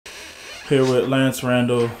Here with Lance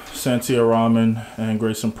Randall, Santia Rahman, and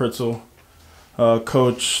Grayson Pritzel.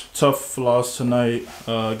 Coach, tough loss tonight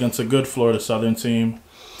against a good Florida Southern team.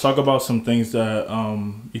 Talk about some things that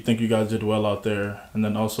you think you guys did well out there, and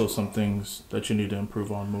then also some things that you need to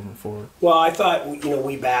improve on moving forward. Well, I thought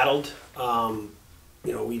we battled. We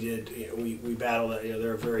battled.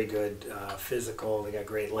 They're very good physical. They got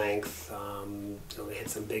great length. They hit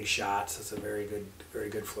some big shots. It's a very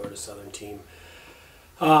good Florida Southern team.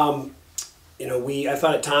 I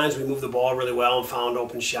thought at times we moved the ball really well and found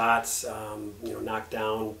open shots. Knocked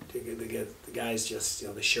down. The guys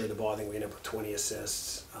just they shared the ball. I think we ended up with 20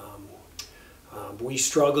 assists. But we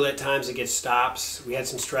struggled at times to get stops. We had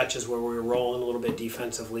some stretches where we were rolling a little bit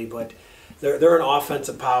defensively, but they're an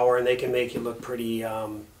offensive power and they can make you look pretty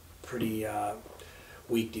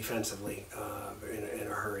weak defensively in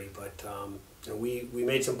a hurry. But we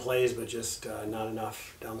made some plays, but just not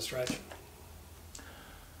enough down the stretch.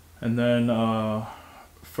 And then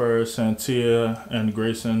for Santia and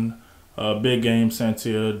Grayson, big game,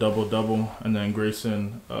 Santia double-double, and then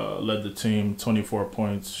Grayson led the team 24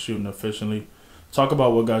 points, shooting efficiently. Talk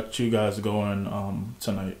about what got you guys going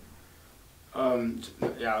tonight. I'll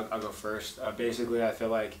go first. Basically, I feel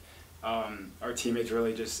like our teammates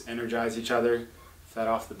really just energized each other, fed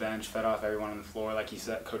off the bench, fed off everyone on the floor. Like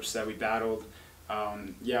Coach said, we battled.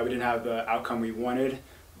 We didn't have the outcome we wanted,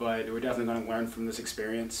 but we're definitely going to learn from this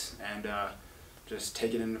experience and just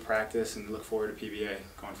take it into practice and look forward to PBA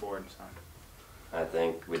going forward. So. I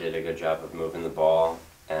think we did a good job of moving the ball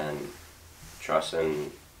and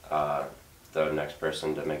trusting the next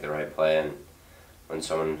person to make the right play, and when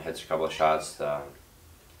someone hits a couple of shots, to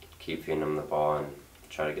keep feeding them the ball and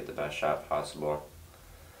try to get the best shot possible.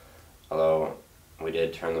 Although we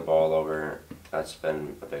did turn the ball over, that's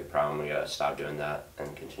been a big problem. We got to stop doing that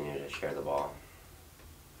and continue to share the ball.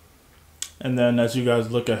 And then as you guys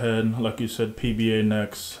look ahead, like you said, PBA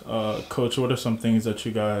next. Coach, what are some things that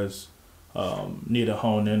you guys need to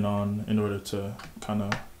hone in on in order to kind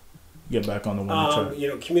of get back on the winning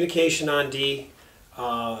track? Communication on D.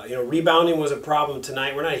 Rebounding was a problem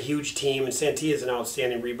tonight. We're not a huge team, and Santia is an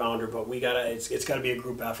outstanding rebounder, but it's got to be a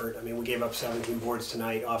group effort. I mean, we gave up 17 boards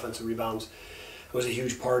tonight, offensive rebounds. It was a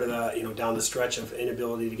huge part of the, down the stretch of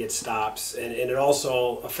inability to get stops, and it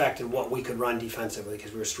also affected what we could run defensively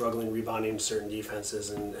because we were struggling rebounding certain defenses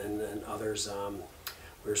and others.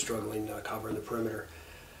 We were struggling covering the perimeter.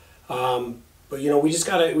 But we just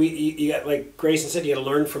gotta. You got, like Grayson said, you gotta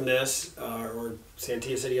learn from this, or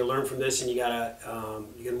Santia said, you gotta learn from this, and you gotta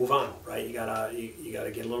move on, right? You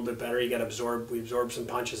gotta get a little bit better. You gotta absorb. We absorbed some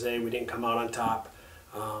punches today. We didn't come out on top.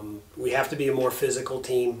 We have to be a more physical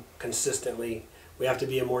team consistently. We have to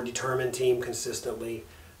be a more determined team consistently,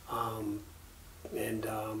 we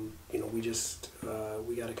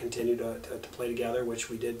got to continue to play together, which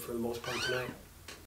we did for the most part tonight.